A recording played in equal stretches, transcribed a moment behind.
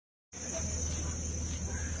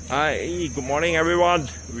Hi, good morning everyone.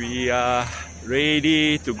 We are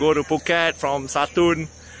ready to go to Phuket from Satun.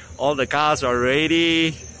 All the cars are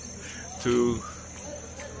ready to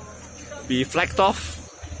be flagged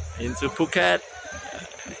off into Phuket.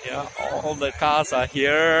 Yeah, all the cars are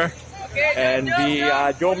here. And we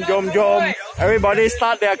are jom. Everybody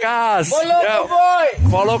start their cars.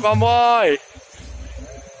 Follow convoy.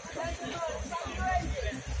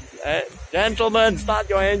 Gentlemen, start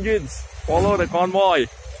your engines. Follow the convoy.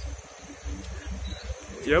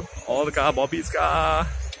 Yep, all the car, Bobby's car.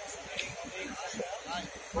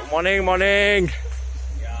 Morning.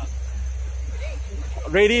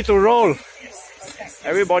 Ready to roll.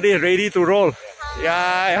 Everybody ready to roll.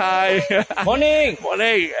 Yeah, hi. Morning.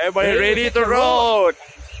 Everybody ready to roll.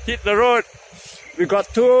 Hit the road. We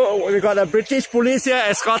got a British police here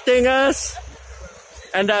escorting us,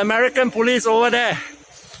 and the American police over there.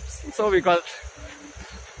 So we got,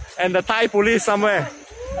 and the Thai police somewhere,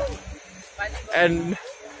 and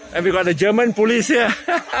we got the German police here.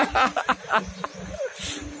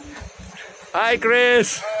 Hi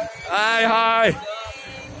Chris. Hi.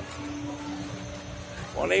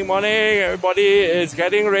 Morning. Everybody is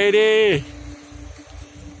getting ready.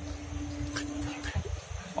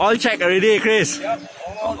 All check already, Chris? Yep,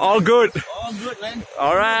 all good. All good, man.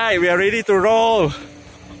 Alright, we are ready to roll.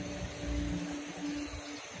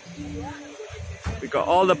 We got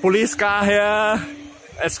all the police car here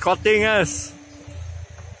escorting us.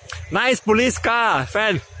 Nice police car,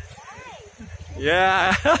 fan.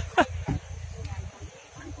 Yeah.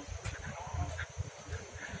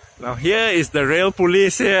 Now here is the real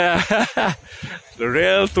police here. The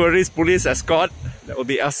real tourist police escort that will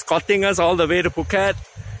be escorting us all the way to Phuket.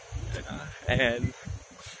 And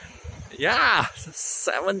yeah,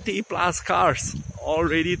 70 plus cars all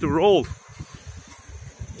ready to roll.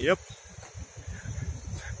 Yep.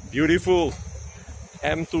 Beautiful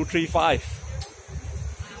M235.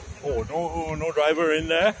 Oh, no driver in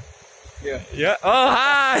there. Yeah. Oh,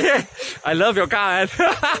 hi. I love your car,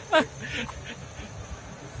 man.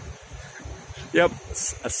 Yep,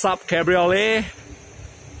 a sub cabriolet.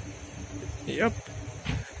 Yep,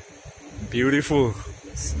 beautiful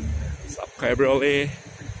sub cabriolet.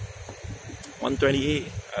 128,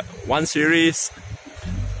 1 series.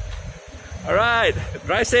 All right,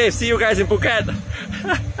 drive safe. See you guys in Phuket.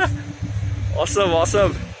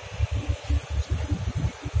 Awesome.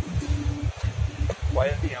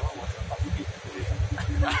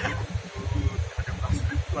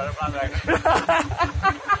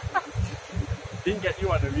 Didn't get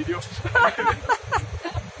you on the video.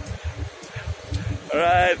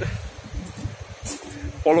 Alright.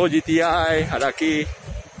 Polo GTI, Hadaki.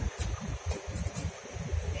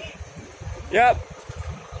 Yep.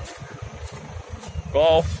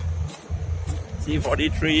 Golf.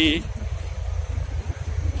 C43.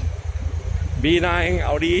 B9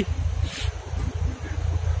 Audi.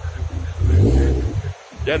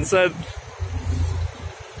 Jensen.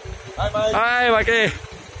 Hi, Mike. Hi, Mikey.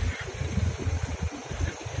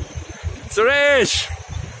 Suresh!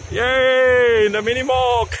 Yay! In the mini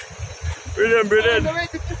mock! Brilliant! All the way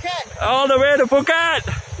to Phuket! All the way to Phuket!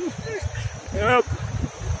 Yep!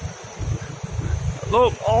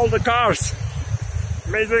 Look, all the cars!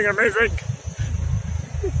 Amazing!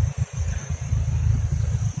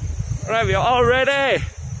 Alright, we are all ready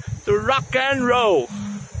to rock and roll!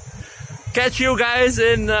 Catch you guys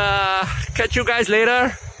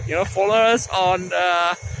later. You know, follow us on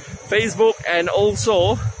Facebook and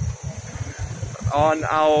also on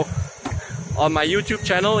my YouTube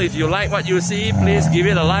channel. If you like what you see, please give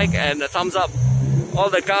it a like and a thumbs up. All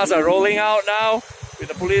the cars are rolling out now with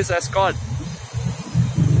the police escort.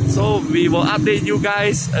 So we will update you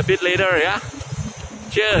guys a bit later, yeah?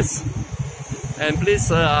 Cheers! And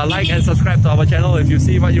please like and subscribe to our channel if you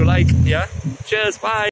see what you like, yeah? Cheers, bye!